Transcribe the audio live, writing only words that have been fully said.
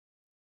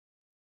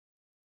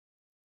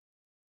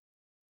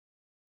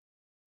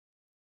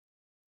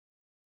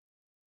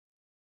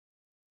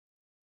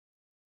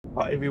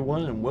Hi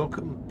everyone and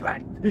welcome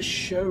back to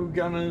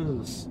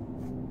ShowGunners.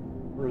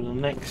 We're in the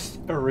next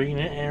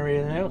arena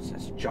area now, so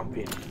let's jump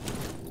in.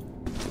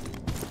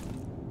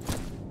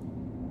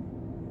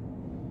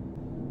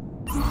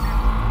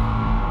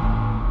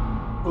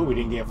 Oh, we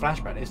didn't get a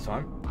flashback this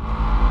time.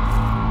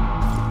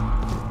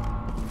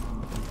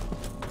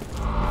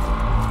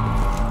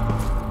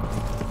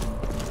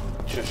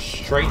 Just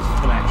straight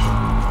to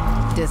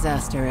action.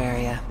 Disaster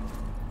area.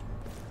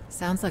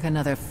 Sounds like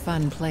another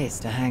fun place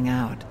to hang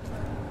out.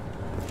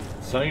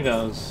 So he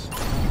does.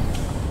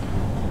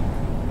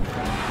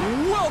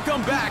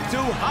 Welcome back to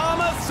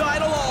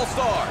Homicidal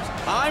All-Stars.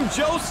 I'm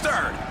Joe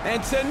Stern,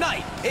 and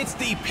tonight it's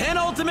the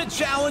penultimate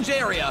challenge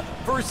area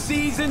for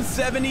Season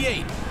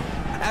 78.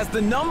 As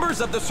the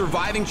numbers of the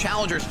surviving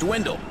challengers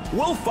dwindle,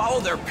 we'll follow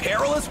their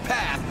perilous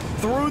path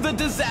through the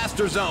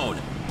disaster zone.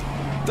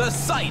 The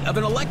site of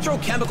an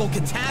electrochemical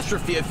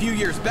catastrophe a few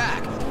years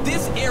back,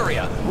 this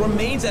area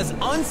remains as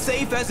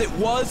unsafe as it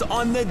was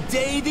on the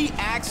day the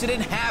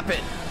accident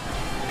happened.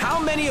 How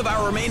many of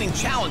our remaining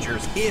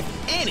challengers, if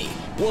any,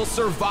 will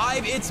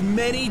survive its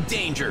many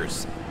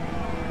dangers?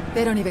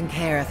 They don't even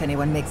care if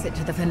anyone makes it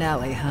to the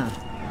finale, huh?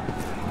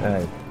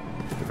 Hey,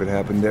 if it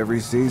happened every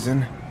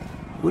season,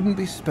 wouldn't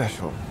be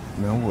special,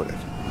 now would it?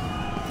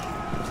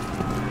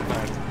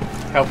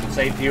 Health and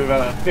safety of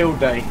a field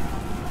day.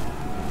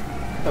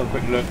 Have a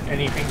quick look.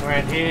 Anything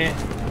around here?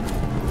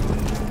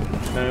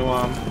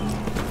 No,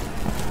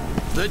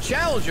 The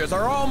challengers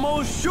are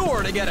almost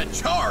sure to get a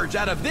charge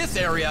out of this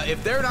area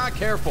if they're not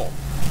careful.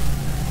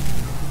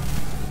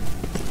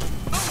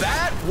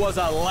 That was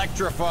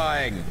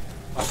electrifying.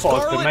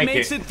 Scarlet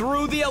makes it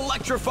through the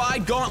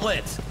electrified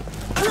gauntlet.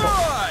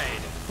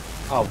 Right!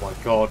 Oh my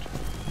god.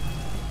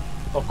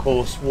 Of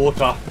course,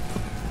 water.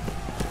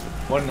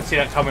 Wanted to see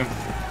that coming.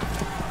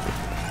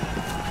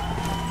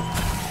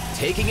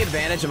 Taking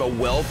advantage of a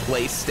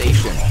well-placed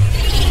station.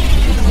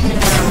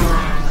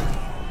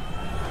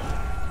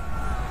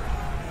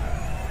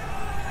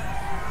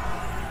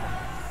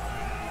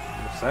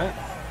 What's that?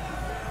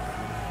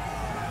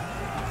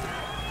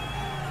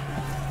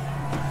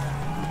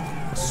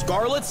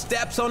 Scarlet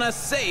steps on a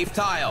safe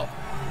tile.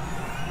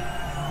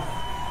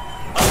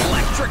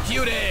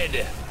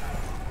 Electrocuted!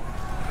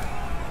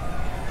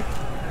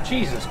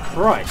 Jesus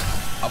Christ.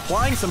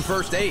 Applying some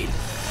first aid.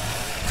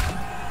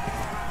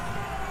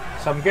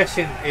 So I'm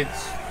guessing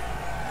it's...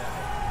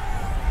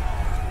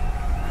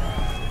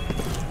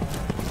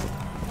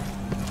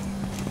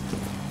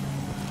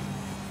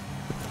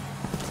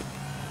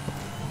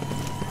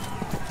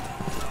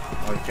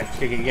 Oh, just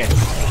kick again.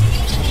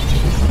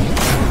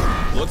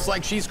 Looks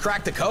like she's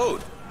cracked the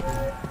code.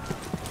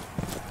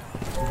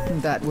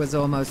 That was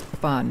almost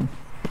fun.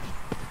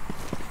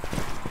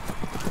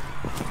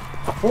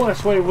 I thought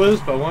that's what it was,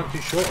 but I wasn't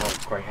too sure. Oh,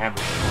 great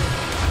hammer.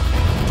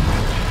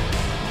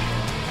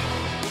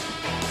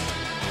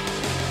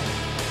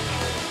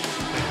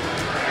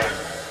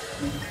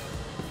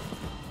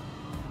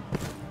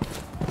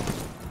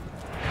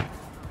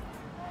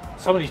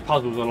 Some of these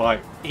puzzles are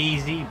like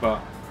easy,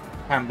 but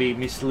can be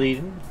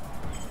misleading.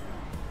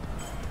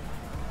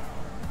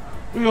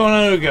 We got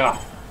an ogre,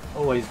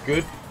 always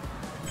good.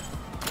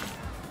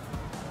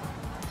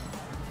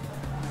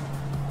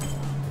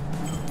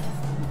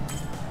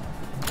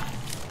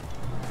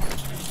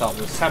 Start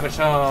with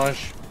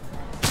sabotage.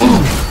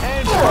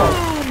 And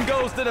boom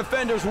goes the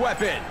defender's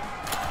weapon.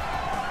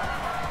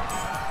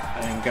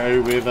 And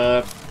go with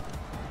a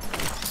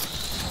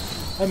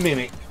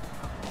mimic.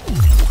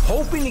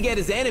 Hoping to get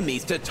his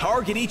enemies to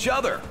target each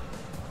other.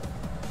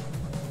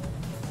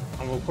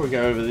 And we'll probably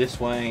go over this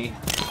way.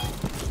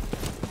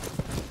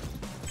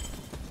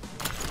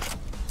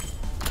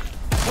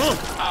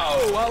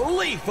 Oh, a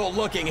lethal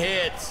looking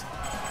hit.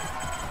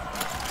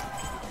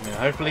 And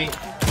hopefully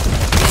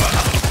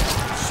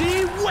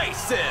she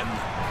wastes him.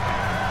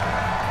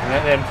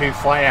 let them two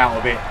fight out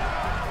a bit.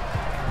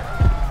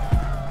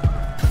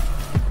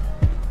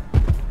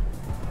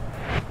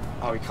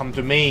 Oh, he come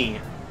to me.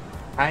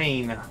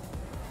 Pain.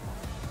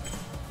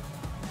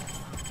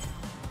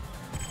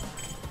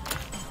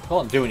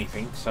 Can't do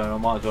anything, so I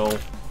might as well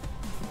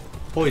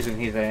poison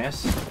his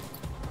ass.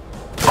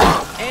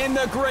 And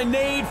the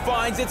grenade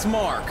finds its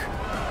mark.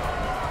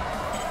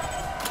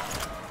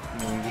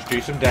 And just do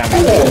some damage.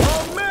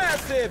 A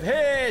massive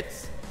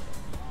hit!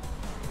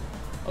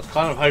 I was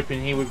kind of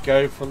hoping he would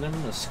go for them,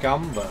 the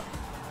scum, but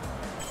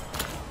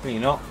really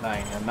not. That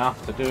ain't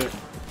enough to do it.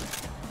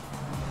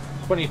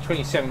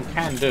 2027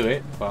 can do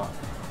it, but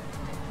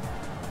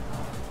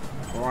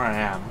where I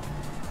am,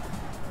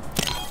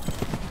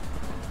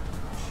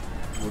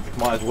 we just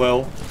might as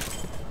well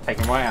take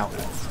him right out.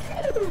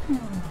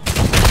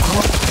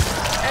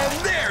 And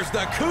there's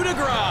the coup de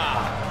grace!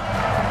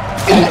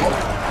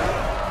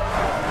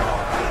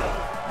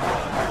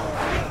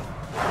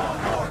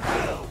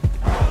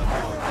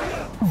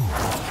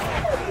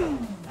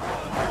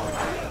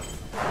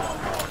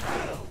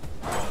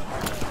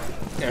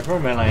 Yeah, for a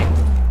melee.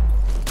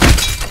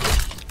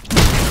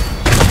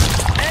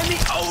 And the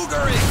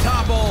ogre is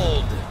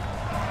toppled!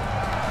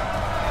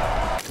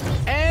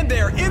 And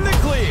they're in the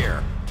clear!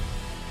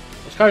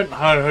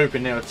 kind of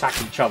hoping they'll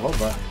attack each other,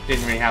 but it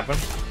didn't really happen.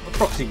 A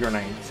proxy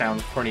grenade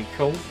sounds pretty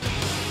cool.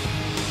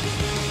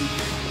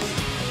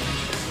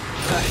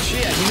 She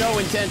had no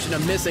intention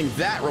of missing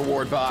that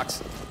reward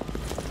box.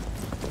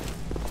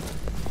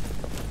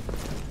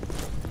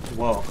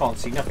 Well, I can't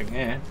see nothing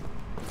there.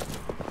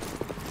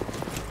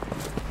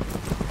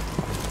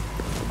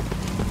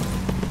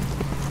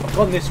 I've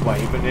gone this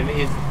way, but then it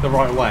is the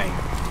right way.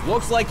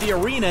 Looks like the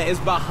arena is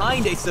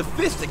behind a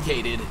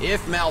sophisticated,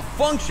 if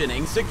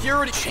malfunctioning,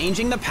 security.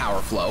 Changing the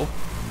power flow.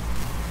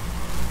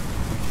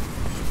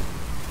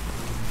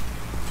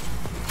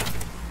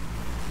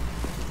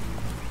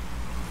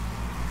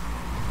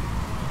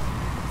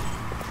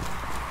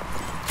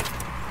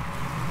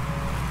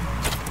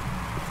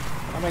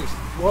 That makes...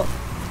 what?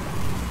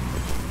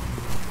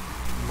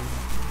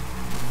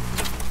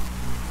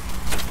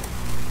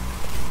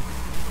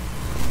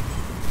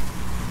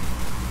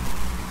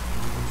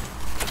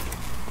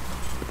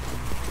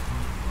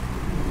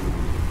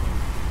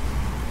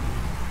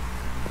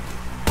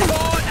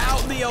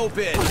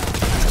 Open.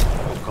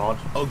 Oh god.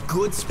 A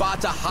good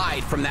spot to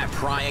hide from that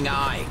prying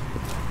eye.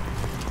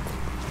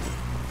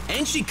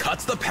 And she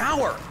cuts the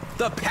power.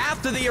 The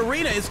path to the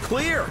arena is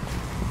clear.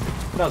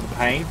 That was a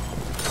pain.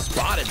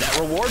 Spotted that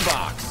reward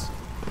box.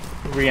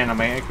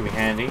 Reanimator could be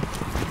handy.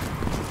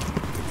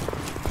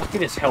 Look at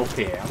this health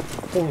here.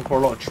 I'm falling for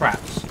a lot of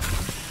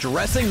traps.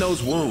 Dressing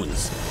those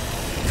wounds.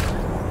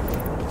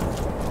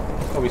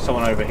 Probably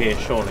someone over here,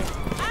 surely.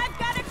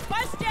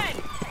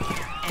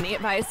 Any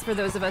advice for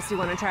those of us who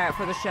want to try out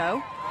for the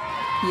show?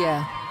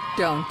 Yeah,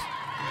 don't.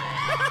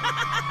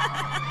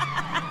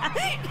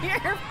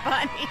 You're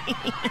funny.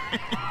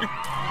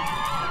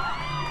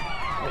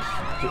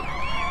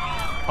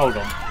 Hold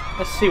on.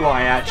 Let's see what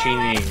I actually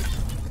need.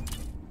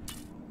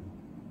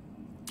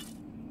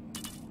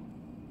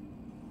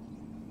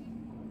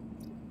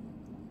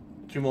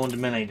 Do more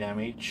melee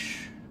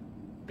damage.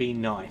 Be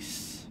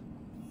nice.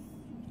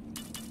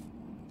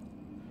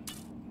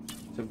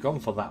 So I've gone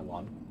for that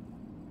one.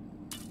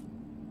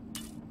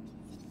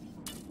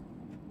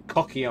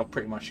 Cocky I've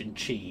pretty much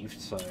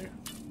achieved, so...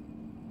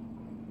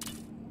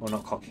 well,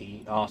 not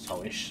cocky,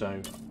 arsehole-ish,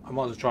 so I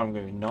might as well try and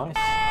go nice.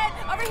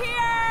 Over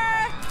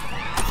here!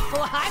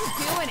 Well, I'm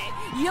doing it.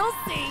 You'll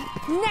see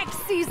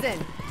next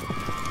season.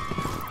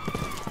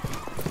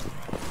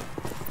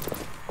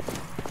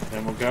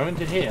 Then we'll go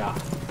into here.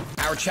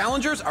 Our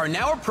challengers are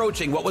now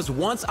approaching what was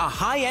once a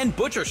high-end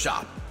butcher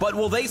shop, but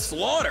will they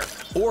slaughter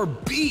or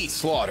be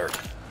slaughtered?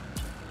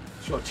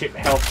 Just got to tip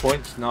health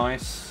points,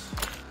 nice.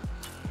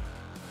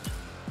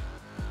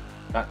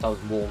 That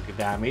does more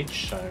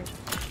damage, so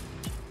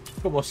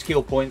got more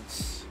skill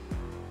points.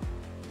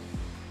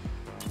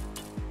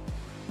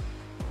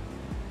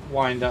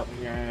 Wind up,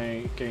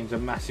 gains a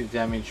massive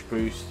damage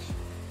boost.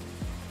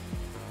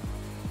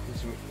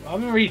 I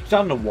haven't really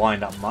done the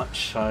wind up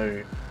much,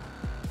 so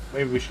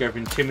maybe we should go for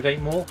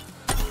intimidate more.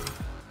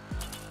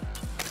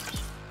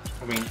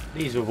 I mean,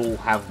 these all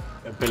have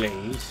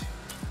abilities,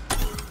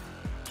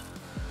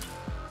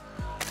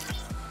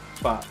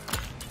 but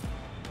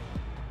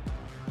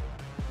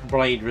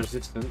blade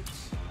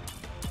resistance.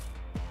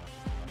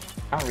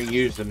 Can't really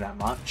use them that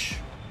much.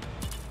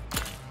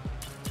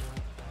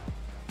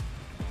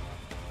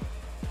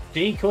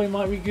 Decoy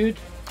might be good.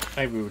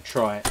 Maybe we'll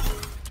try it.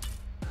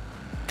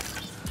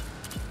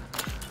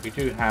 We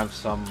do have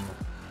some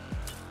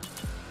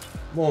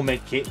more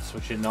med kits,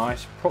 which are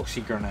nice.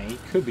 Proxy grenade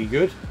could be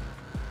good.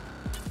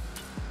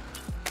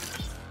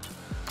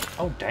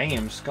 Oh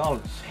damn,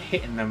 Scarlet's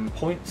hitting them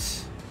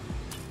points.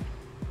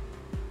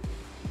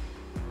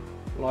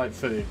 Light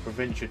food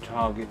prevents your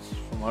targets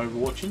from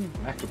overwatching.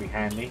 That could be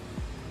handy.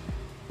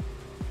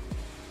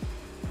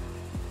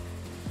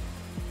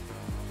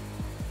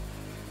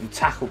 And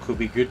tackle could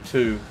be good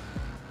too.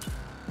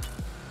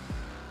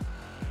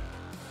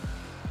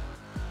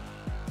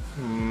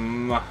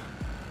 I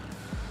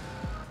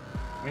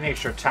mean,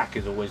 extra attack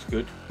is always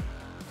good.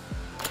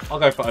 I'll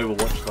go for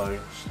Overwatch though.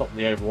 Stop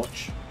the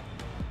Overwatch.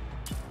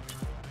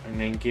 And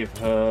then give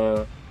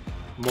her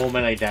more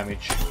melee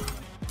damage.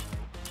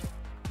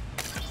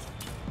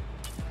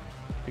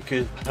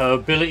 Because her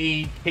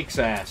ability kicks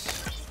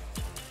ass.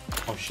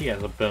 Oh, she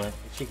has ability.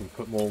 She can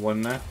put more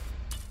one there.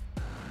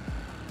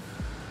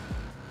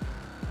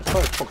 Let's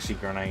try a proxy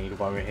grenade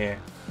while we're here.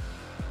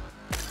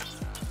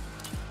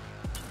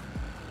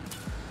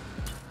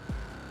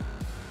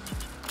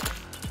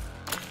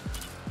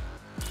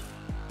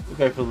 We'll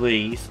go for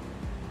these.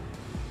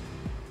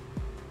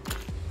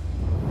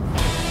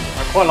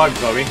 I quite like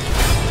Zoe.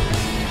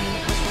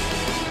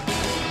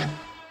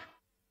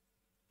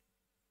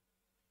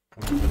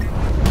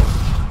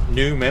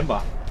 New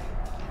member.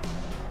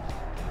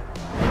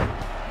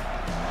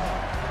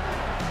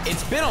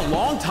 It's been a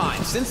long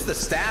time since the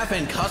staff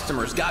and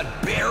customers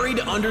got buried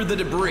under the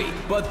debris,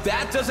 but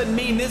that doesn't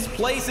mean this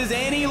place is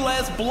any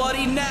less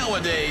bloody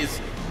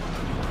nowadays.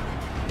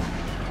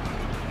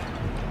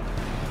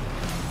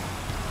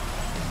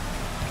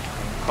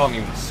 Can't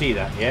even see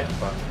that yet,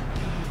 but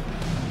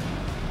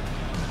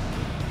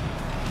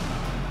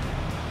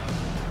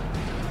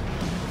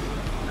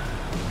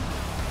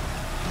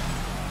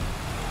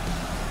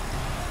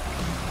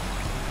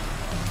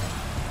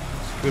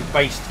good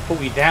base to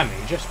 40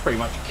 damage, just pretty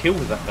much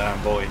kills that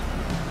damn boy.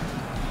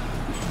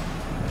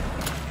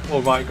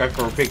 Or might go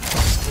for a big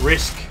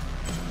risk.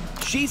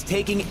 She's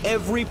taking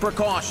every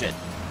precaution.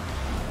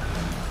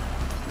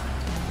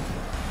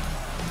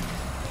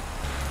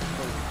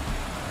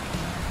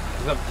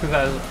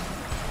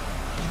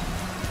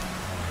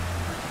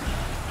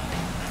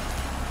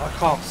 I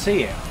can't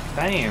see it.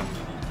 Damn.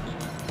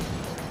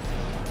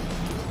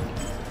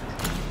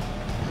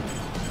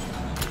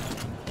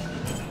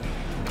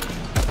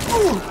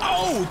 Ooh,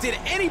 oh, did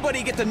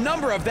anybody get the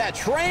number of that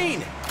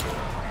train?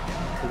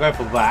 We'll go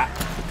for that.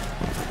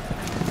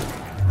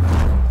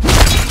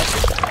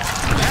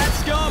 That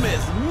scum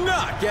is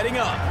not getting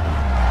up.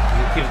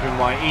 It gives me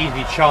my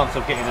easy chance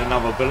of getting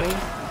another ability.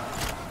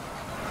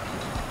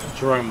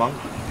 Drone monk,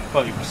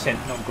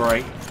 30%, not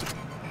great.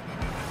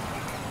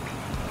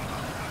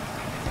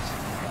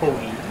 40.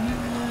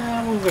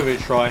 We'll give it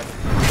a try.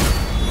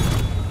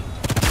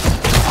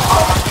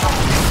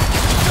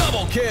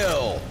 Double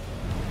kill.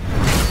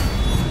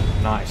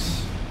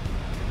 Nice.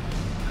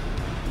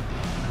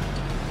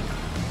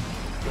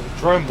 Got a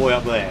drone boy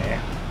up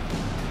there.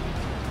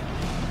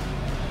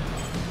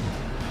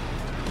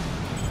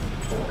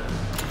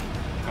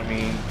 I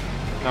mean,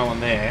 no one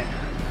there.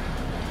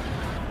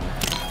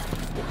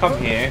 We'll come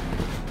here.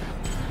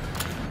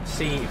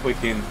 See if we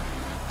can.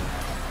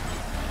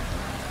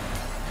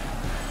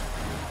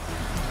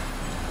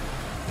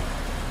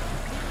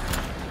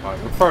 Right,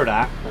 we'll throw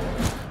that.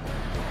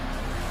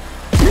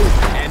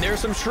 And there's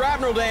some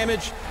shrapnel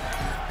damage.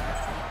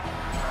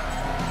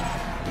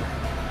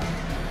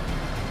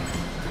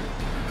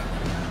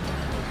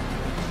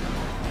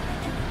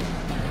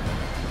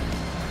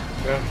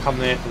 We're going to come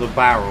there for the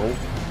barrel.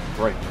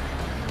 Great.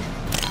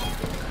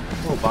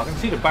 Oh, but I can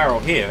see the barrel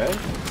here, eh?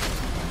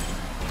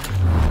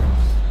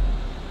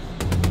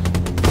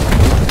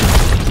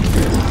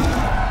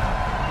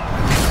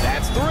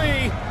 That's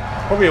 3.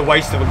 Probably a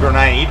waste of a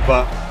grenade,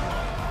 but...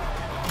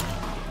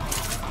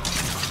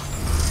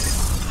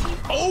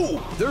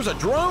 Oh, there's a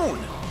drone.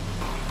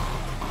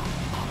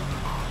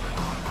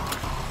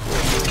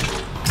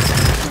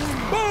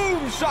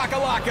 Boom,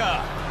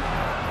 shakalaka.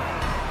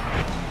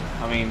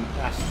 I mean,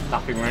 that's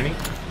nothing really.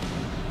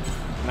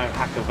 No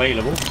hack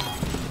available.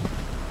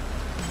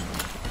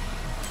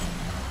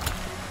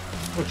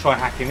 We'll try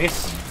hacking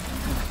this.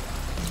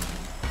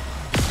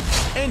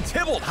 And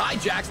Tybalt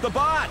hijacks the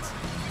bot.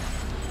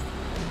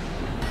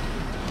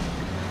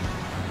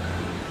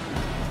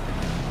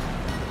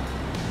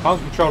 Can't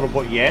control the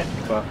bot yet,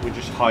 but we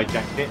just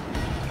hijacked it.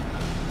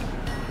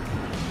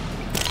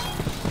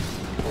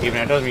 Even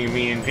though it doesn't even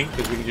mean anything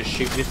because we can just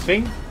shoot this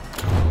thing.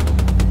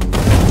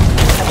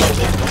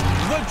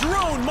 The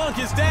drone monk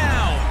is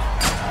down.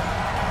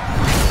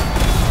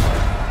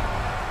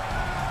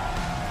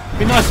 It'd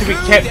be nice if we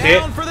kept it.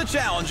 Down for the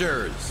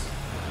challengers.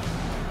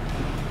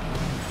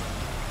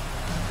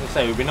 Let's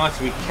say it would be nice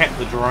if we kept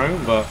the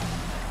drone, but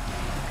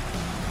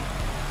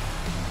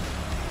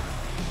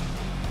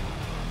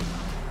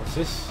what's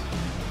this?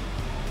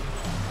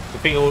 The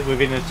thing all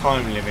within a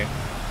time limit.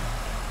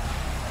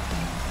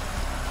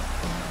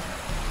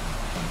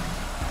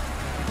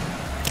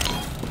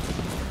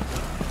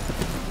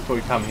 Before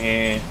we come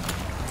here,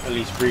 at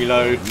least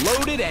reload.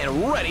 Loaded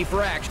and ready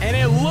for action. And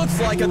it looks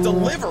like a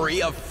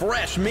delivery of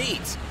fresh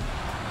meat.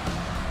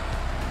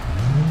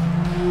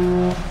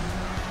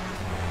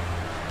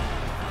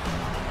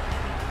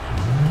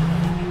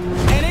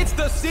 And it's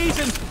the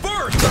season's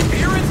first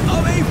appearance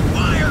of a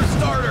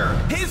Firestarter.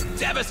 His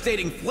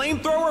devastating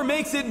flamethrower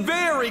makes it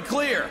very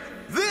clear.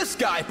 This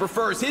guy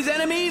prefers his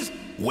enemies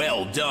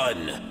well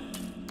done.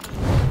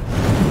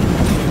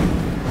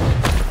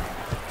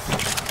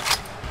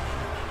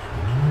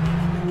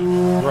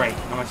 Great,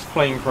 nice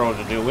flamethrower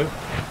to deal with.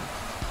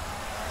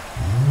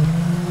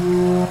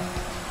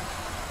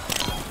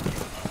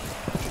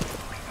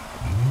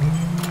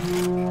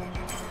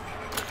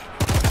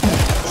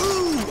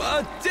 Ooh,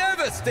 a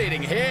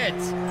devastating hit.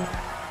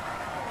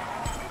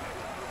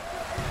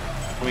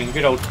 I mean,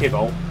 good old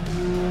Tybalt.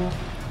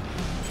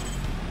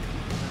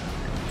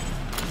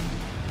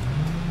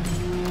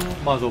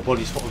 Might as well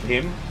body swap with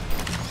him.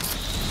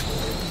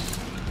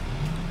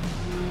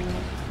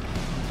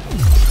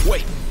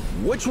 Wait,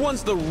 which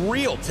one's the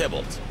real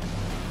Tybalt?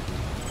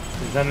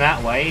 Then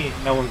that way,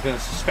 no one's going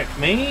to suspect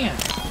me.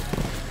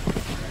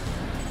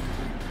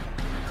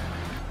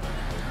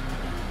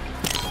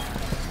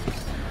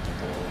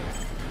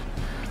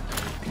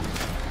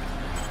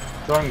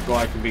 Drone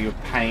guy can be a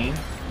pain.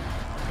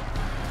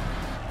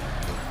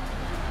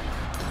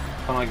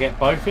 Can I get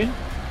both in?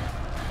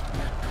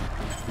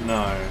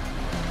 No.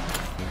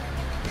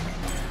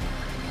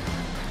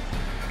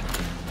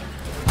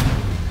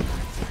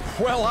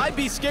 Well, I'd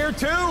be scared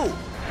too.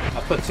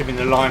 That puts him in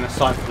the line of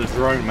sight for the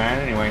drone man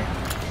anyway.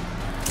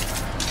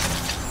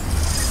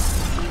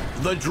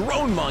 The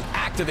drone monk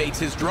activates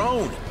his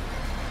drone.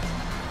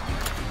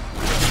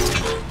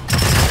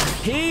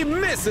 He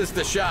misses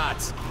the shot.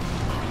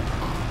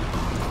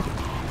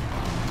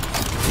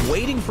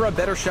 Waiting for a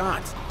better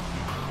shot.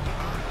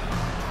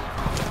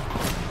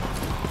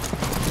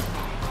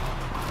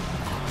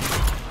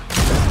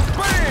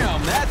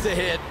 That's a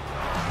hit.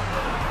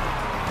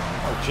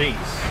 Oh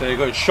jeez, so you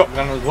got a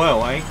shotgun as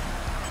well, eh?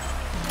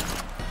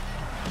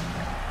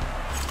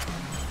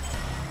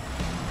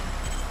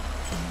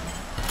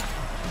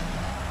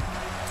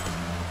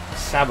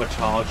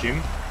 Sabotage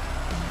him.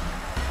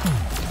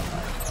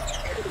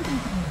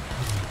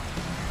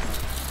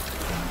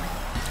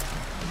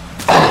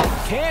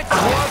 Can't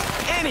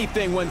trust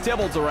anything when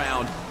Tybalt's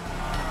around.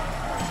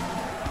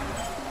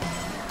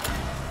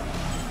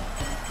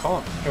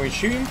 Can we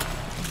shoot him?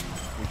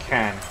 We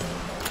can.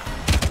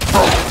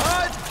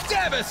 A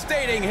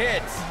devastating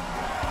hit.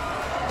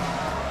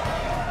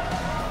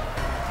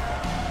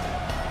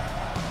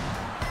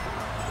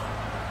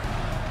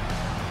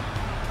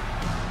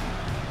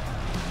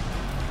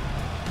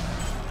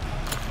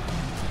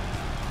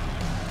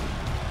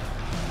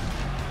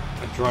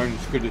 The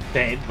drone's good as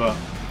dead, but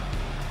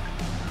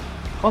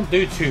can't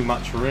do too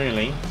much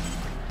really.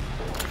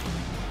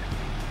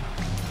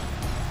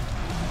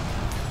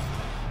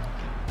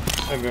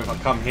 Maybe if I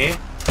come here.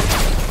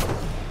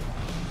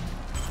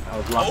 That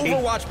was lucky.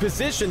 Overwatch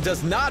position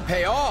does not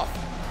pay off.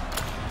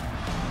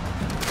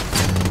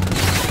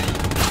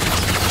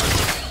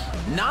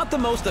 Not the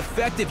most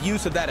effective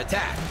use of that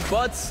attack,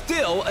 but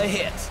still a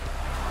hit.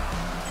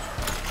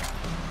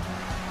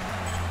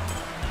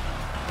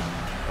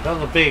 That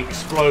was a big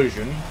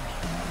explosion.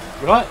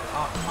 But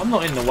I'm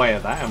not in the way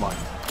of that, am I?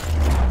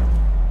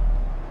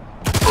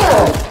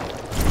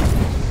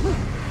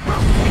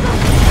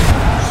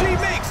 She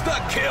makes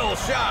the kill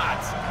shot.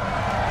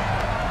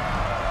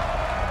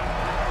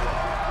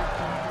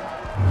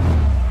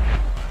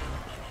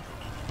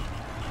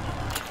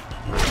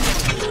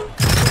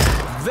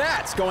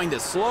 That's going to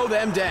slow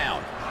them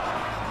down.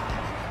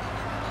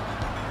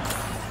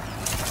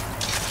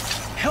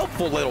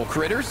 Helpful little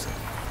critters.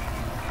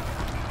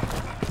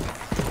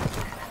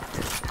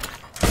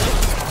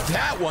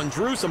 That one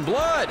drew some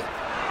blood.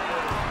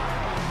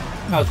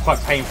 That was quite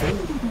painful.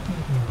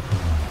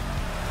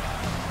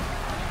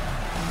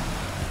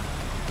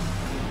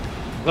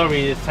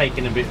 Zoe is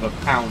taking a bit of a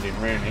pounding,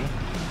 really.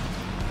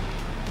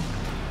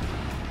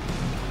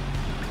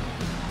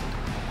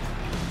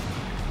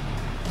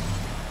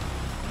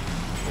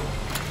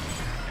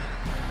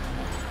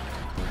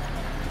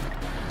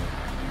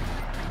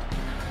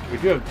 We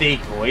do have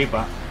decoy,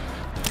 but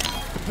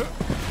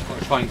I've got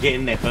to try and get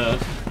in there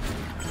first.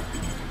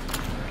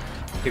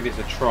 Give this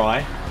a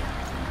try.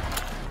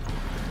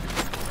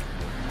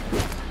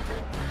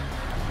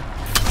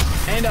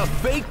 And a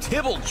fake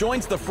Tybalt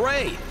joins the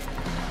fray.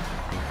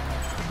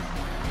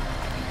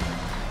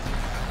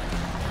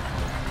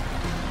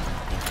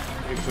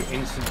 We put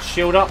instant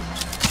shield up.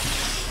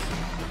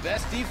 The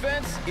best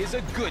defense is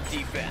a good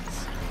defense.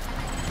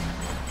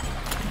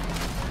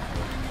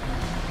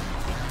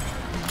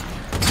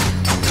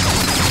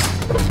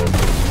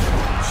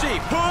 She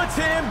puts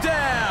him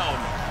down.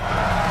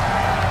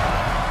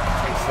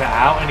 Takes that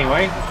out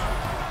anyway.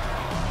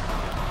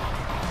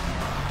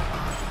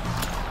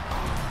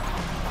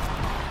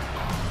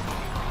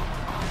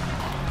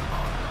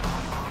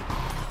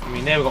 I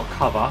mean, there we've got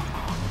cover.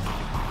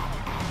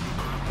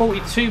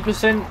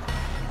 42%.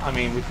 I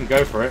mean, we can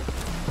go for it.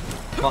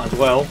 Might as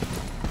well.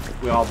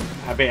 We are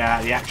a bit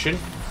out of the action.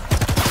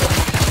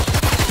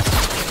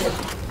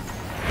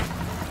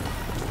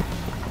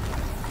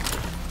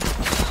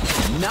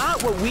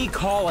 Not what we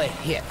call a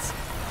hit.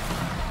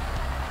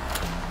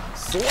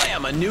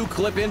 Slam a new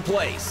clip in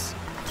place.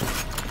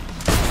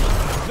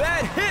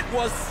 That hit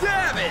was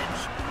savage.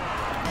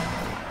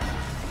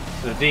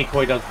 So the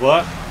decoy does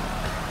work.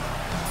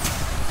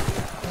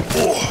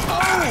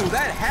 Oh,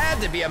 that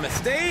had to be a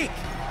mistake.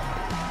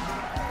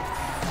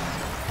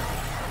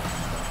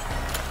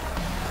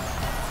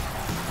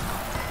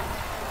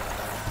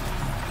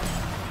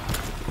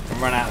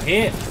 Run out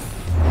here.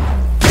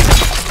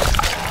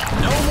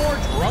 No more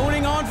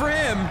droning on for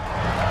him.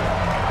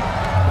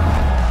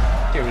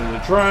 Get rid of the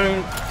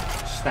drone.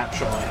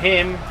 Snapshot at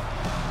him.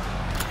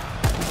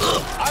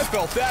 I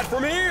felt that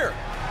from here.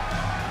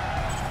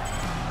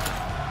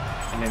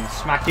 And then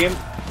smack him.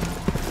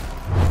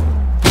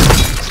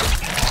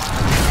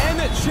 And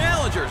the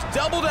challengers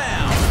double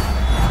down.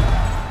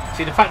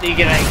 See, the fact that you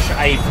get an extra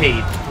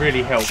AP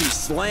really helps. She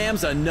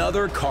slams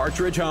another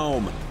cartridge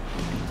home.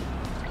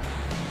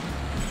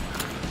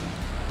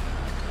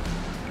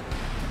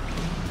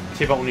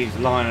 Tybalt needs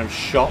line of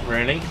shot,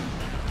 really.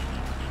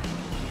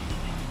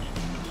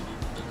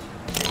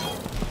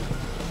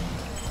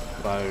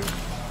 So,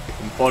 we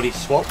can body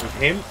swap with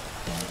him.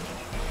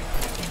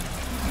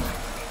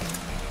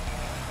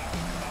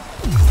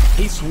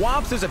 He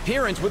swaps his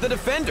appearance with a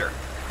defender.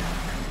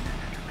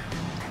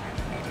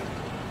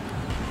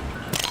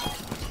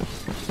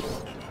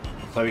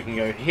 So we can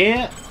go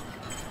here.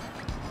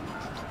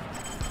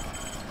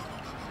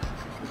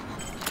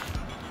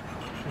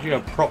 You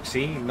know,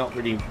 proxy not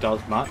really does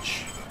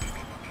much.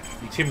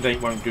 Intimidate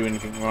won't do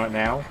anything right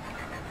now.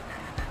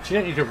 So you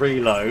don't need to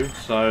reload,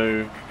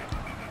 so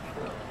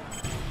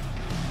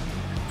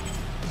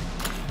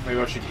maybe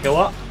I should heal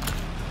up.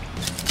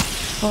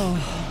 Oh,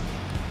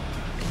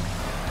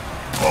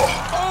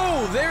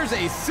 Ooh, there's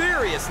a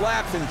serious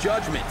lapse in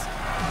judgment.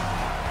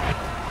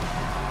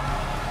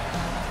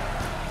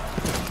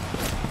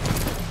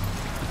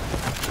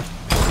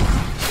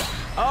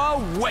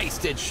 A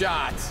wasted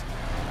shot.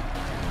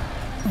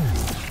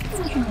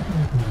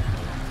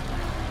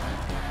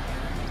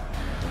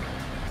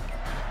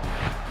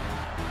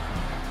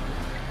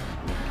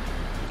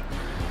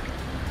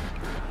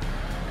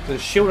 The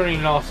shield only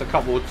lasts a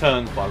couple of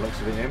turns by the looks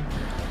of it, him.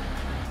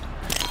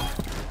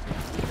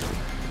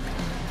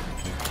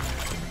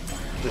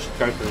 Just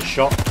go for the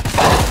shot.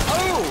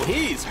 Oh,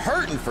 he's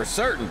hurting for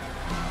certain.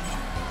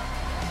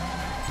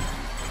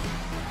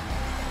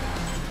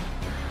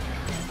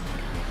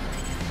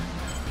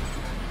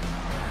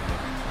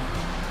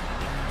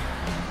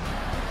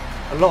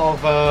 A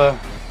lot of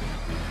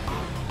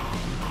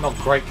not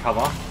great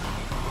cover.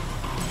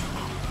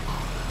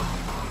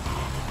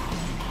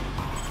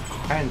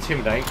 Can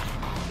intimidate.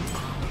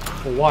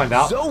 We'll wind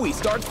up. Zoe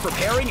starts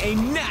preparing a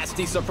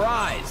nasty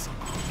surprise.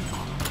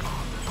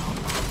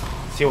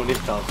 See what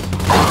this does.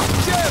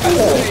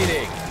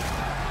 Devastating.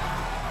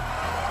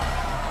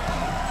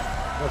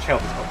 Much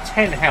health? It's got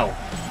 10 health.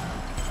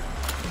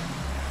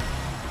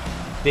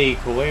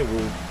 Decoy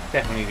will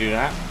definitely do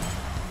that.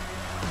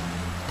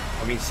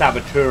 I mean,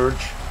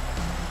 sabotage.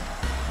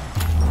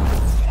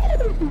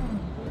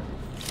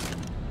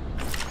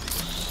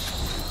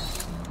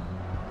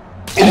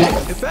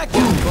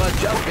 Effective, but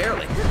just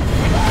barely.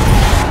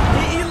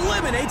 He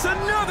eliminates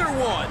another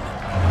one.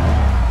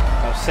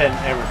 I've sent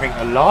everything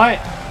alight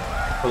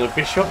for the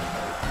bishop.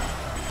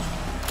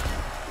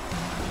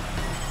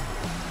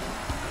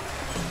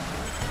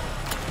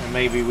 And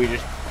maybe we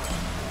just...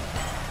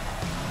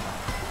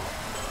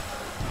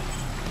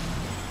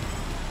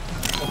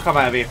 we'll come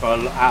out of here for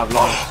out of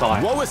line of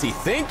sight. What was he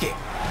thinking?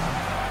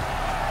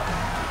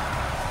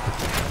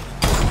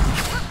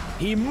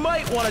 He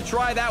might want to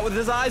try that with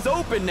his eyes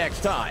open next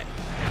time.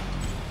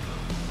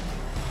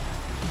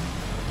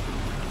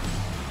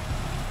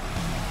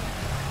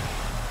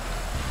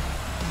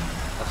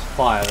 That's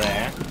fire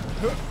there.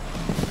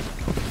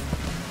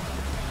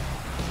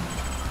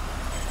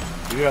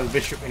 We do have the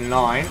bishop in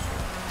line.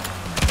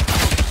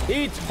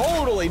 He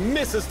totally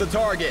misses the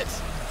target.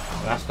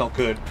 That's not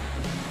good.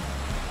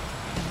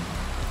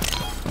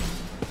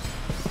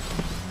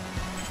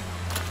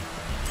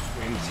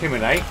 We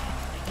intimidate.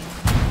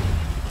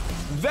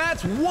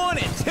 That's one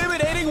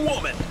intimidating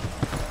woman.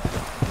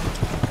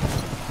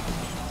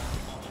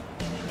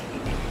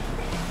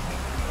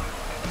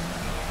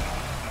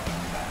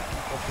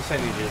 What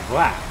percentage is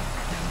that?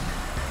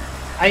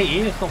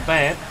 80, that's not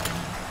bad.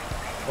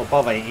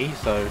 Above 80,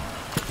 so...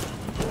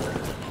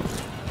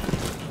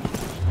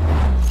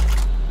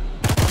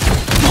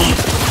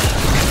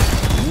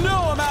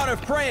 No amount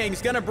of praying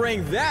is gonna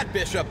bring that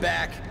bishop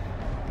back.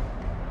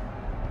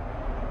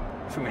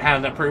 I think we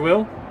handled that pretty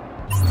well.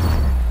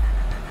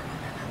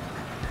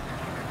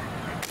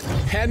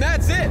 And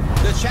that's it.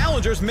 The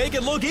challengers make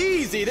it look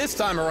easy this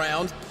time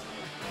around.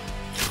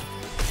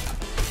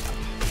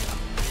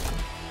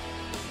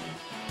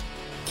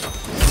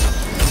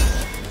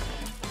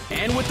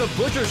 And with the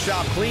butcher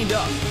shop cleaned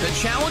up, the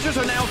challengers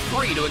are now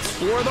free to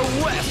explore the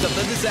rest of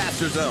the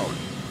disaster zone.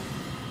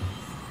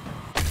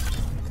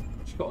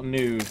 She's got a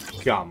new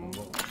gun.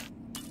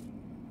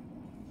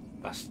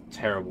 That's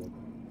terrible.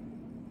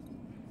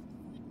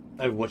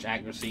 Overwatch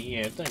accuracy,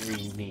 yeah, don't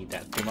really need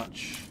that too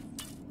much.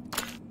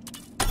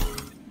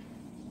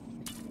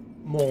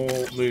 More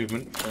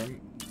movement for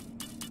him.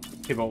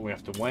 Tibalt, we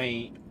have to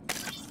wait.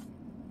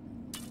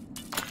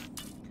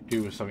 Could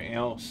do with something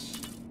else.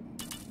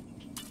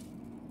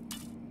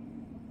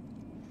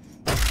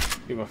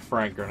 Give him a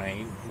frag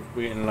grenade.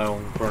 We're getting low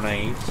on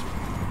grenades.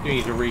 Do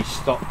need to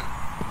restock.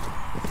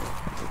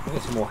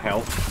 Get some more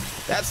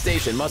health. That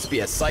station must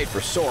be a sight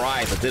for sore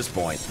eyes at this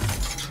point.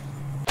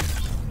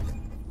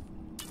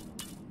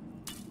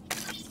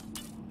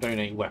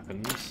 Donate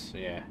weapons,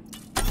 yeah.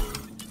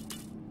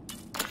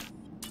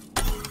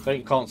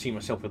 Can't see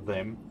myself with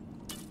them.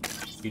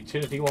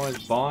 Utility-wise,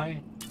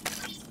 buy.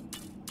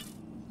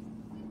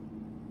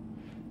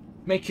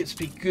 Make it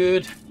speak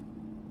good.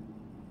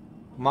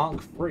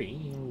 Mark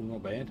 3,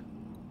 not bad.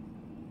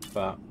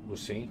 But we'll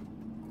see.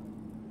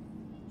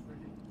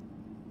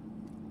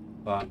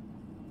 But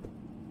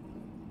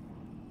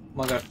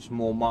might go for some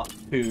more Mark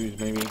 2s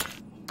maybe.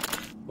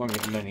 Won't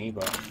get many,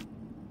 but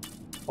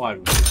 5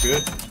 would be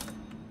good.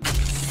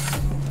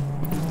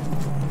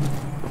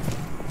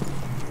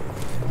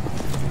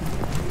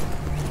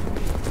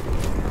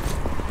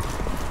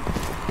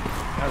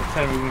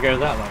 Tell me we can go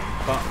that way,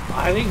 but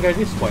I didn't go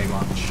this way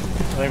much.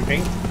 I don't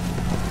think.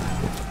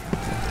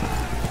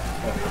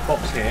 Got a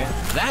box here.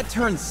 That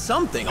turned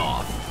something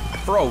off.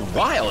 For a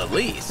while at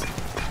least.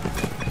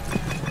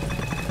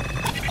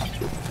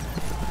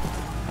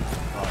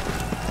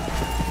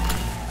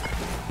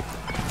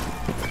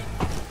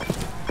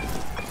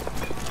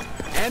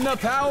 And the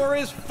power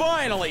is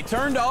finally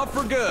turned off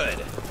for good.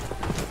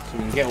 So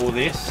we can get all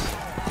this.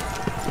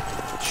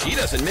 She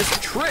doesn't miss a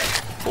trick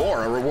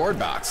or a reward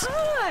box.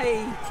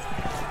 Hi!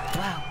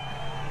 Wow,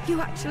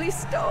 you actually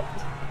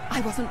stopped. I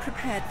wasn't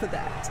prepared for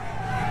that.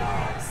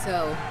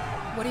 So,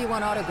 what do you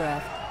want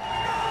autographed?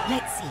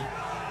 Let's see.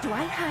 Do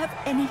I have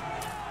any...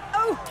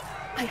 Oh!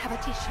 I have a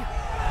tissue.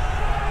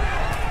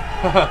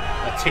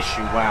 A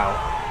tissue, wow.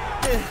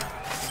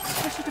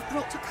 I should have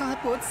brought a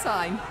cardboard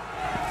sign.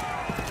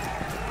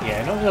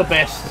 Yeah, not the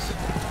best.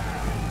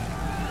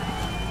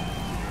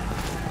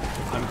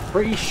 I'm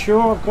pretty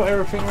sure I've got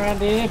everything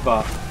around here,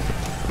 but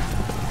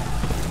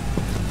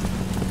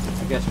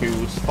I guess we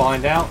will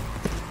find out.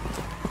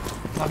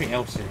 Nothing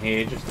else in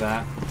here, just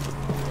that.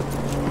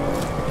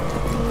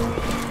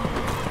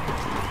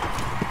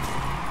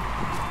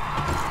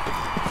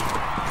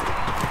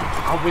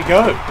 Out we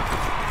go.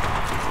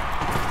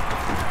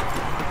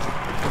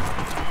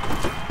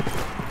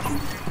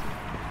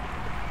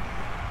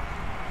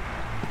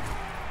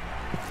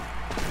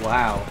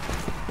 Wow.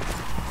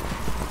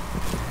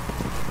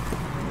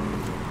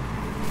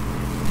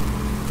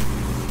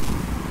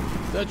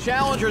 The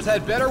challengers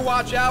had better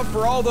watch out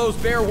for all those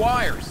bare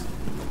wires.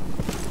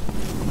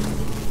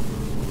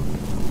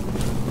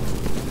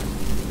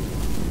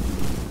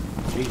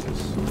 Jesus.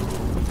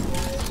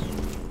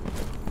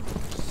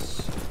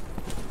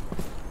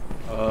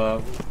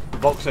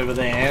 Box over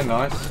there,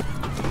 nice.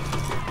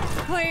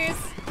 Please,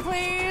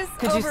 please,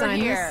 Could you sign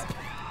here. this?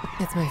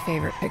 It's my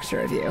favorite picture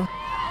of you.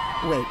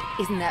 Wait,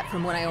 isn't that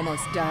from when I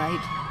almost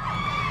died?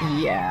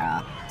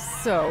 Yeah,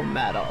 so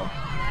metal.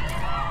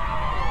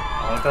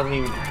 Oh, it doesn't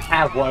even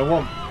have what I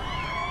want.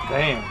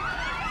 Damn.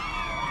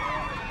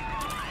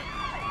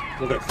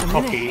 Look at I'm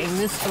gonna cocky. hang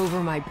this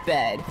over my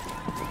bed.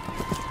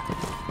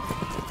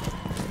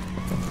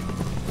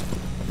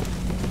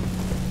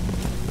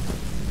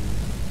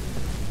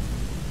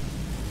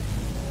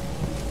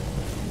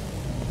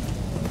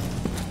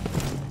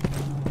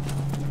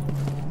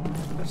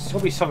 There's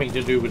probably something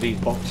to do with these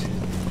boxes.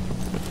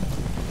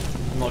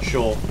 I'm not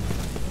sure.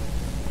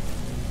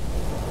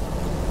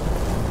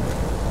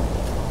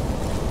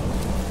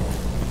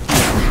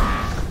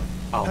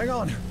 Oh. Hang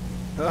on.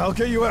 I'll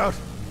get you out.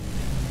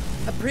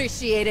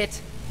 Appreciate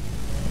it.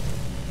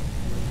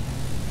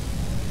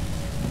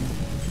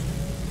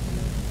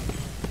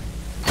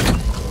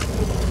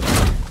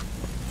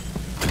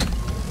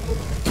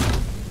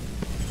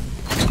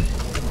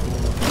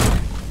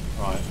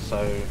 Right,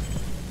 so...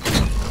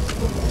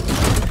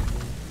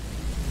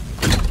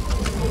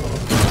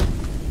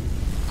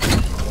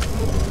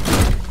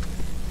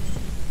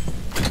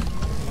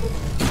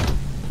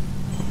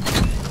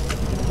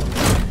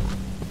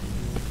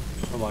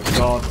 Oh my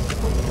god.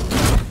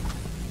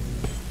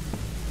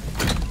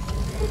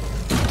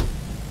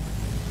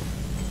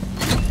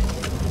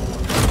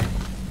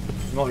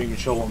 I'm not even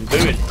sure what I'm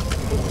doing.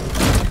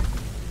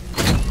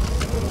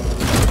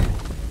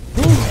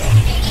 That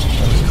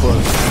was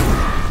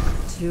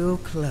close. Too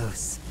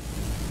close.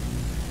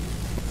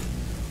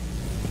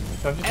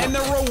 And the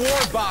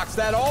reward box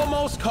that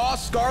almost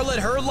cost Scarlet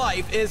her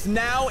life is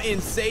now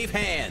in safe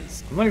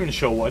hands. I'm not even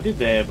sure what I did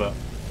there, but...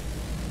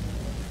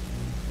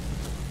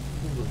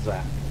 What was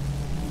that?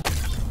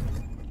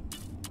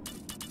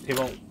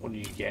 Tibble, what do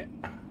you get?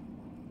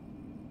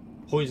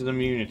 Poison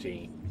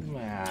immunity.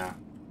 Nah.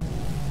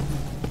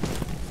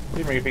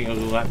 Didn't really think it was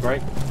all that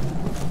great.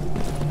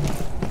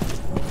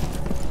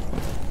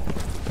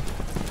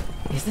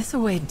 Is this a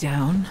way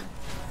down?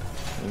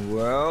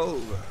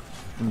 Well,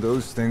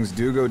 those things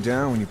do go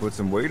down when you put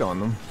some weight on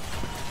them.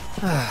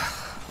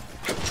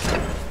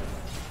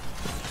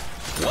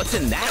 What's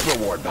in that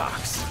reward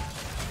box?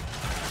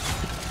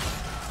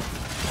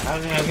 How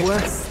did I get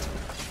Worst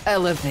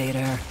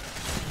elevator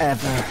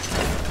ever.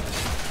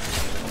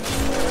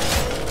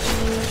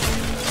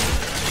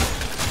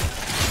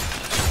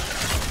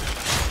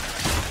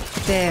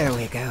 There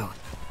we go.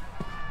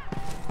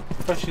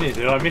 The question is,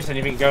 did I miss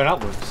anything going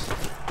upwards?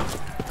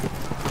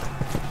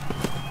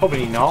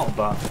 Probably not,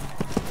 but...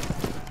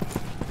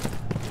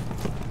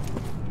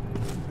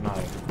 No.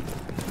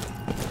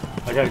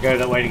 I gotta go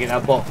that way to get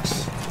that box.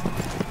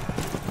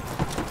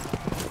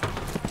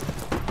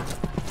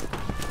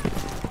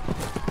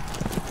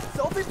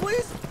 Selfie,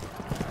 please?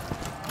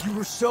 You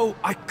were so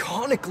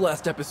iconic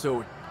last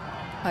episode.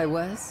 I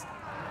was?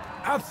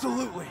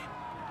 Absolutely.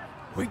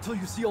 Wait till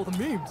you see all the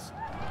memes.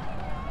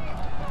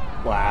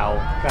 Wow,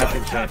 that's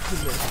intense.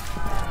 Captain this.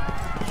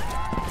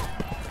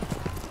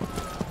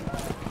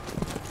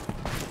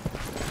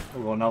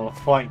 We've got another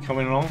fight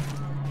coming along. I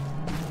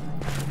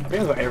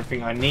think I've got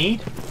everything I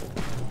need.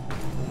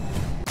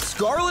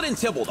 Scarlet and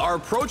Tybalt are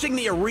approaching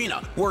the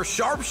arena where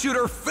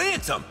sharpshooter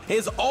Phantom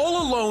is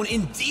all alone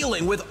in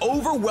dealing with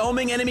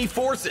overwhelming enemy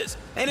forces,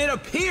 and it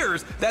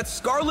appears that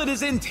Scarlet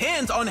is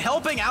intent on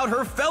helping out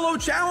her fellow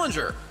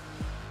challenger.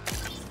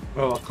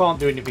 Well, I can't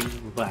do anything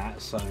with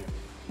that, so...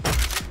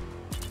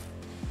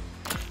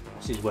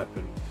 What's his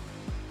weapon?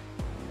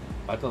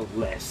 I does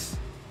less.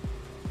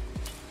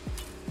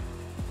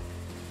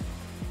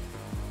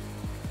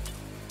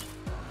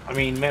 I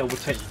mean, metal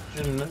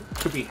protection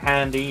could be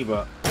handy,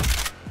 but...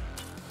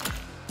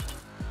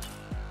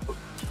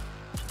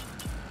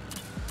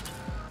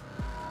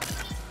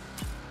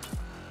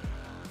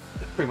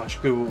 That's pretty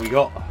much good what we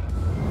got.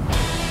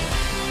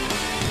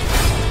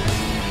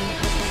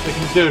 They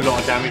can do a lot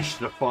of damage to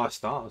the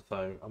Firestarter,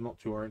 so I'm not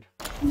too worried.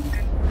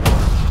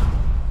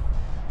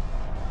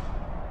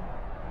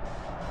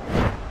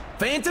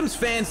 Phantom's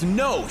fans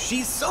know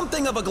she's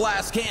something of a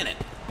glass cannon.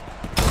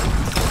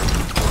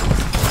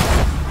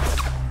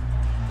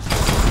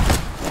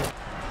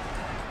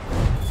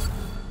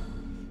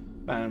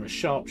 Bam, a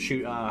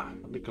sharpshooter,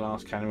 the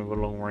glass cannon with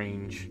a long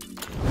range.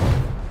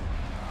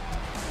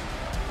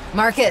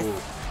 Marcus, Ooh.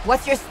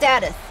 what's your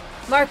status?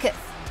 Marcus,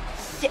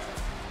 shit.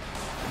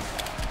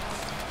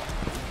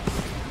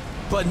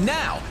 But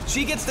now,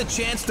 she gets the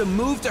chance to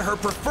move to her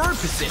preferred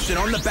position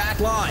on the back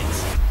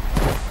lines.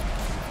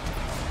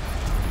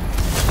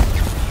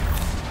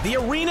 The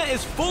arena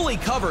is fully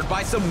covered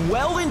by some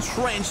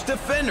well-entrenched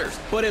defenders,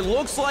 but it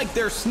looks like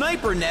their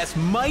sniper nest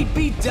might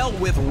be dealt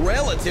with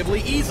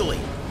relatively easily,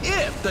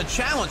 if the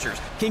challengers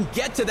can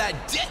get to that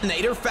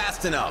detonator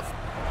fast enough.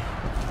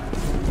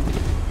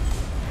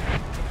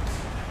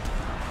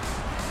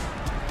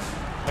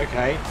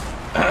 Okay.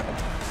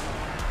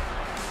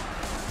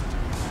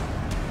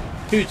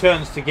 2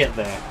 turns to get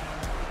there.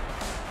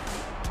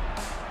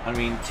 I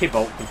mean,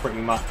 Tybalt can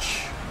pretty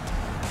much...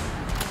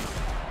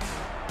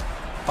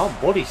 Oh,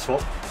 body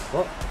swap.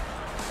 What?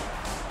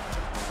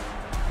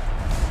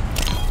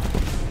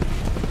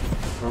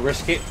 We'll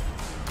risk it.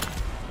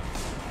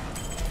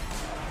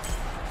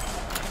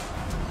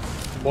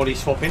 Body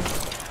swapping.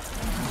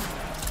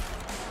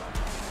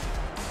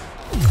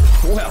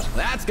 Well,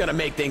 that's gonna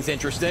make things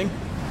interesting.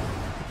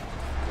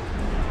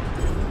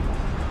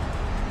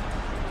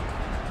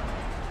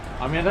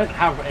 I mean, I don't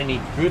have any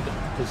good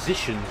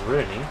positions,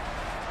 really.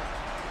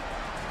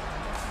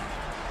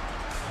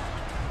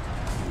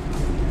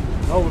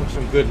 Oh, with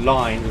some good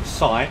lines of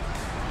sight.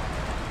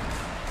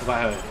 What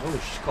about her? Oh,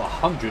 she's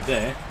got 100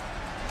 there.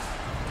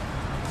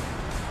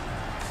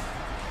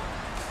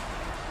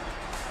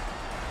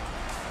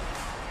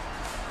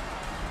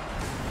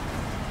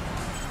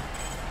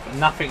 But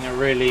nothing that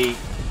really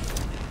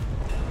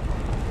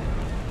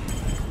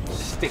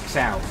sticks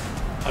out.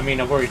 I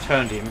mean, I've already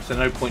turned him, so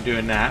no point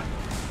doing that.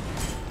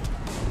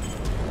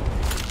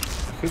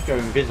 I could go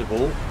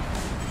invisible.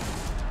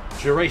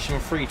 Duration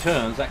 3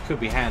 turns, that could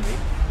be handy.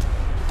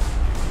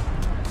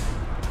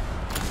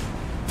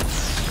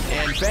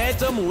 And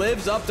Phantom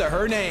lives up to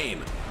her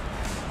name.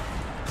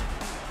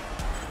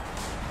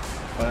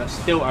 But it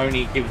still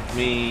only gives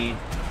me...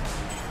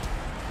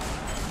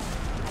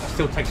 That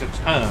still takes a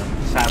turn,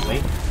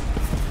 sadly.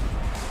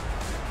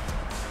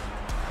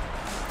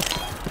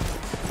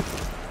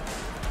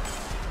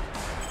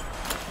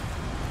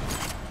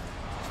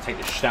 Let's take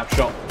the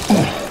snapshot.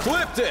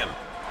 Clipped him.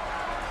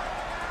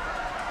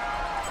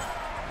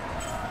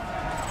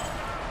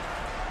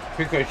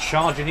 Could go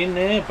charging in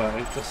there, but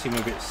it does seem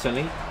a bit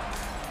silly.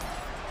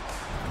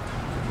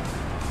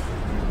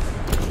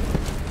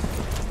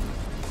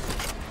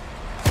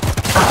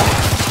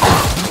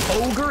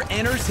 Ogre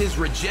enters his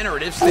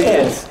regenerative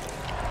stance.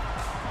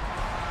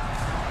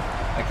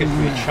 That gives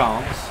me a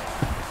chance.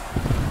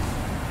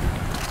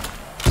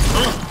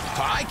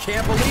 I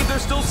can't believe they're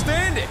still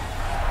standing.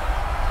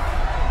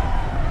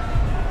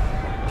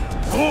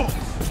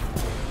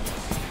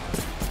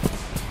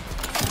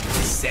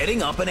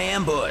 Setting up an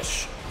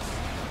ambush.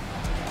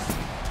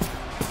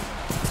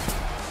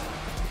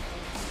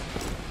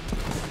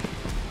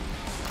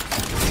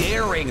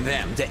 Daring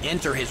them to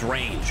enter his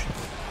range.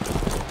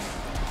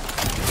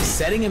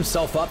 Setting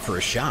himself up for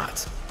a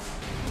shot.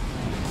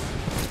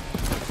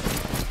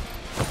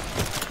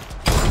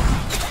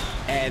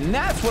 And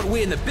that's what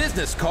we in the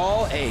business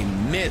call a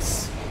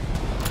miss.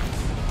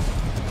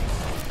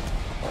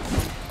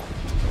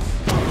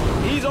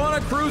 He's on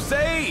a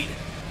crusade.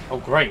 Oh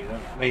great,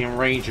 they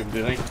enrage him,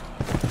 do they?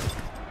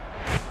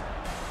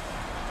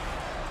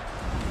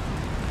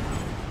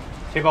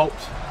 Tybalt.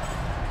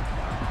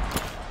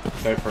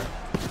 Go for it.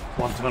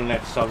 1 turn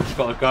left, so I've just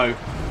got to go.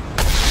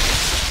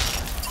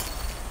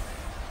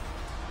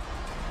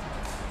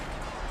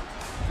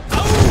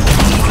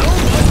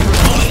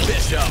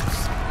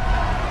 Bishops.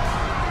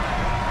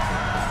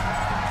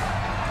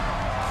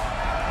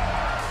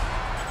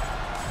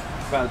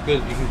 About as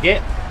good as you can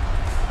get.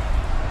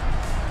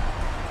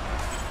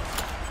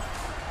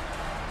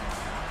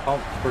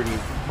 Can't really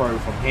throw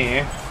from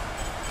here.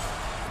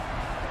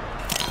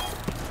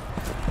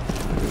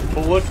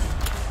 Forward.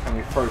 Can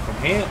we throw from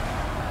here?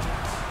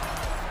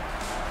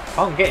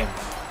 Can't get him.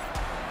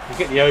 You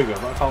get the ogre,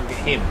 but I can't get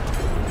him.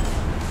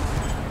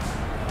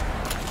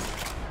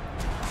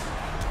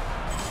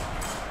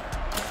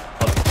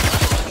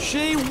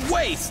 She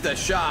wastes the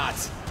shot.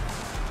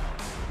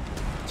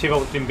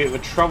 Tybalt's in a bit of a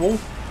trouble.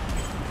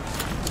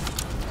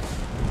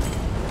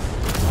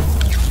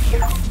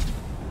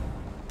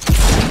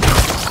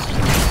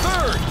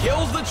 Third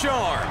kills the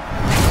charm.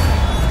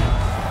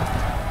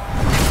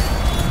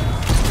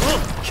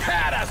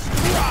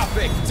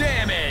 Catastrophic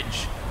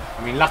damage.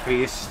 I mean, luckily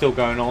this is still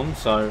going on,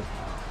 so...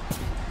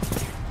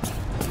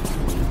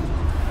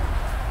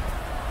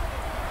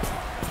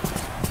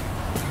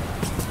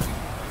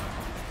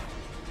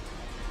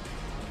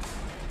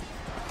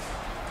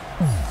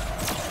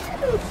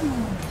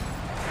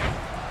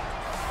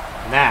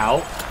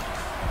 Now,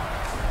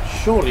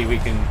 surely we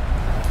can...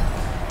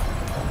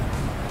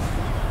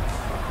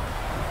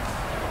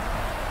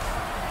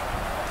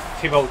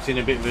 Tybalt's in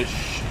a bit of a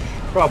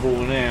trouble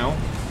now.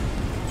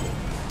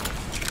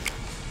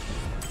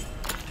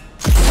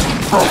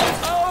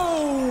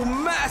 Oh,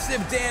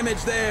 massive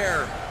damage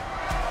there.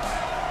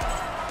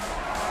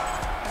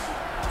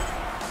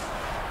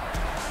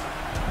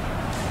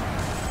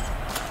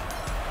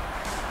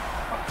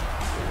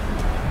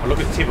 Oh, look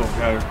at Tybalt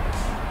go.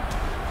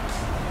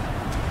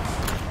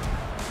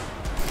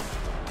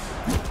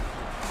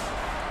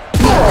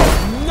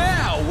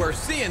 Now we're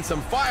seeing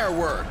some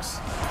fireworks.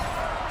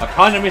 I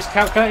kind of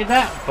miscalculated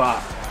that, but...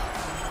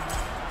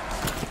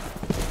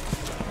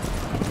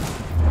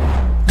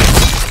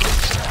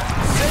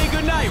 Say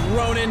goodnight,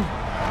 Ronan.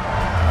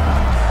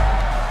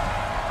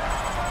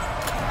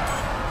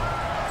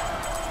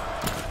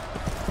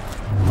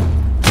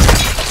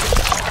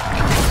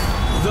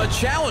 The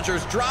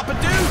challengers drop a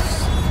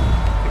deuce.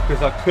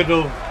 Because I could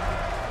have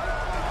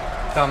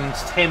done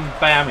 10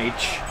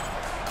 damage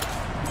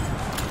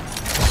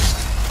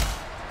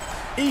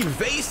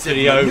Evasive to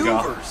the ogre,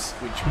 maneuvers.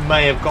 which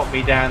may have got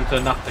me down to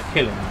enough to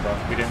kill him,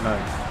 but we don't know.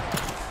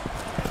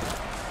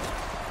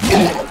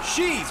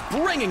 She's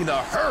bringing the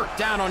hurt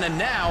down on him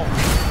now.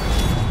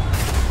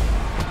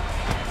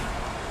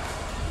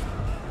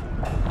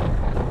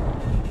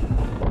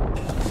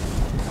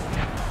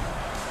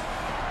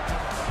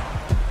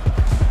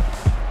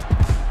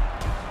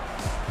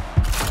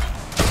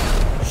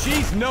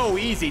 She's no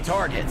easy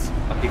target.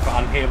 Lucky for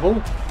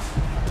unhittable.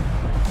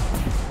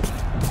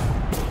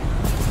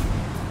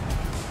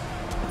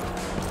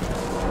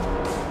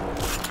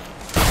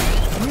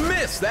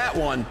 Missed that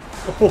one.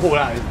 Oh,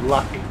 that is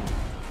lucky.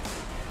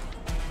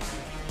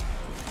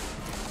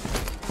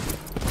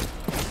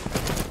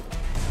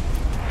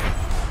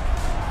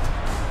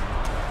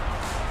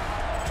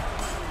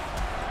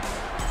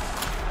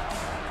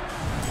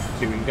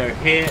 So we can go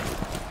here.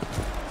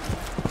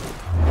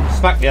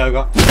 Smack the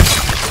ogre.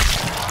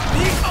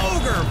 The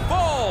ogre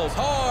falls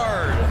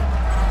hard.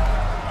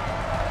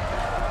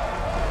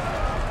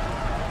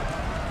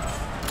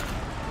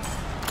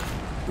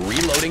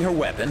 Reloading her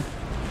weapon.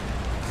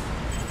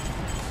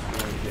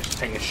 Just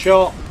take a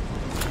shot.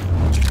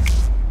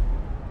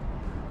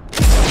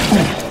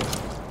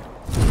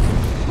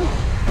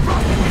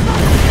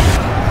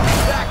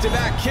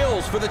 Back-to-back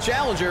kills for the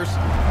challengers.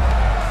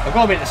 I've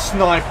got to admit the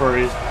sniper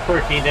is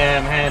pretty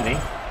damn handy.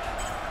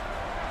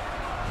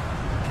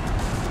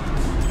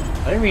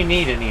 I don't really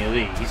need any of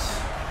these.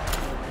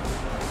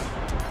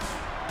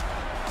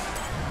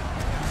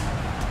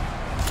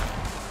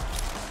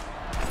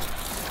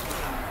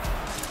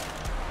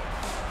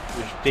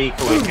 Just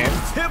decoy him.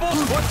 Tybalt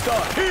puts the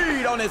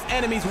heat on his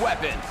enemy's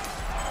weapon.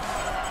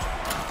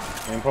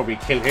 And probably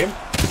kill him.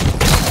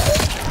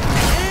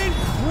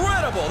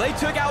 Incredible! They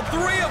took out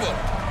 3 of them.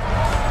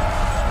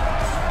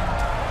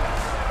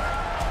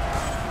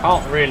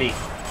 Can't really.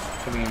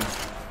 I mean,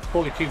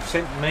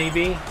 42%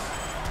 maybe.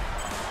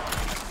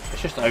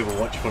 It's just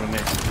Overwatch for a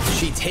minute.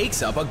 She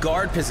takes up a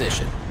guard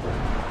position.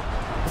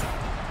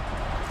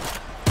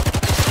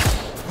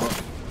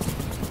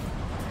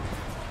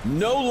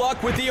 No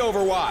luck with the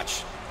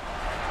Overwatch.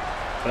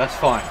 But that's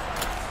fine.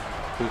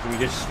 Because we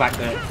just smack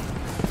the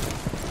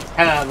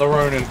hell out of the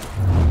Ronin.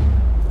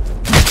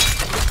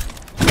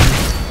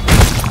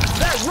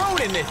 That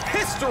Ronin is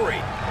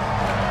history.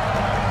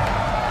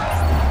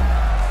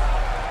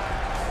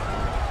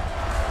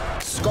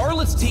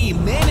 Scarlet's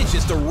team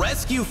manages to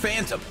rescue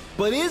Phantom,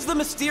 but is the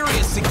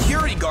mysterious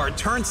security guard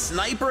turned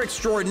sniper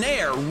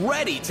extraordinaire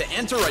ready to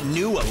enter a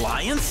new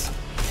alliance?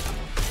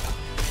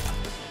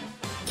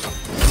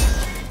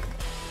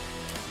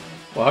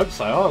 Well, I hope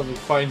so. I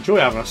quite enjoy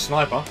having a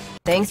sniper.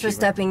 Thanks for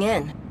stepping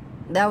in.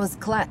 That was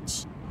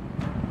clutch.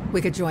 We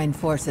could join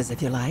forces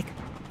if you like.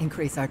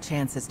 Increase our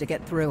chances to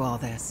get through all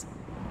this.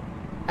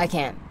 I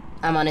can't.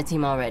 I'm on a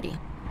team already.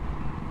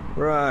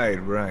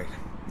 Right.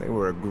 They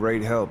were a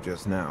great help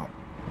just now.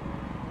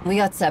 We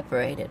got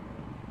separated.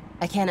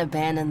 I can't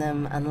abandon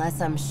them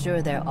unless I'm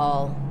sure they're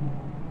all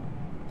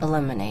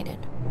eliminated.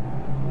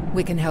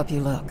 We can help you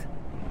look.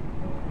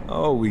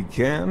 Oh, we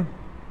can?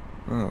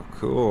 Oh,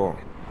 cool.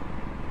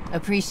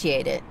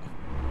 Appreciate it.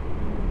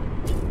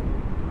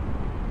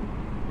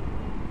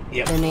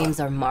 Yep. Their names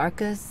are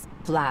Marcus,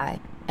 Fly,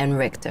 and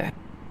Richter.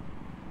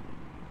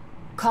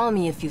 Call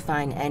me if you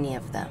find any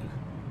of them.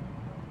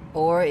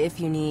 Or if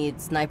you need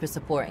sniper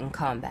support in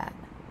combat.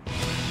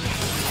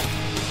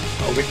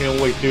 Oh, we can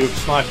always do with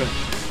sniping.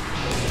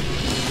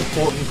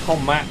 Support in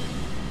combat.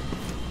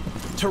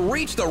 To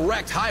reach the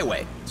wrecked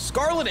highway,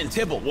 Scarlet and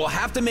Tybalt will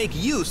have to make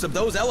use of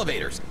those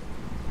elevators.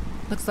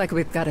 Looks like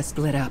we've got to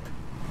split up.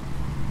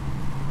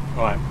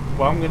 Right,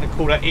 well, I'm going to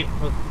call that it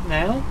for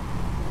now.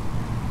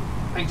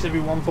 Thanks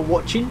everyone for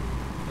watching,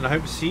 and I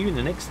hope to see you in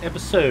the next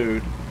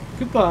episode.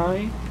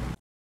 Goodbye.